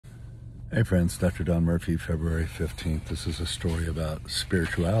Hey friends, Dr. Don Murphy, February 15th. This is a story about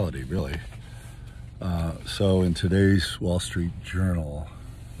spirituality, really. So in today's Wall Street Journal,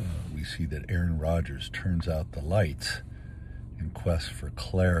 we see that Aaron Rodgers turns out the lights in quest for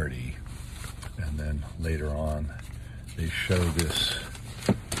clarity. And then later on, they show this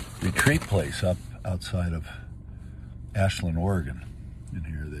retreat place up outside of Ashland, Oregon. And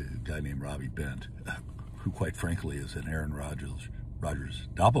here the guy named Robbie Bent, who quite frankly is an Aaron Rodgers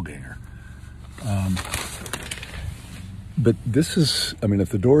doppelganger. But this is, if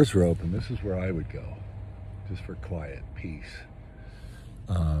the doors were open, this is where I would go, just for quiet, peace.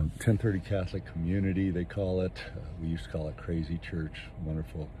 1030 Catholic Community, they call it. We used to call it Crazy Church.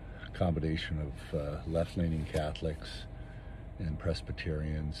 Wonderful combination of left-leaning Catholics and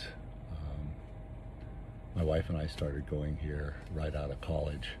Presbyterians. My wife and I started going here right out of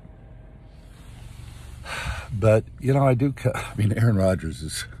college. But, Aaron Rodgers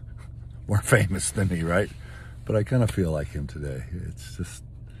is more famous than me, right? But I kind of feel like him today. It's just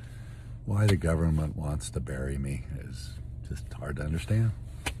why the government wants to bury me is just hard to understand.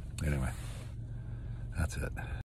 Anyway, that's it.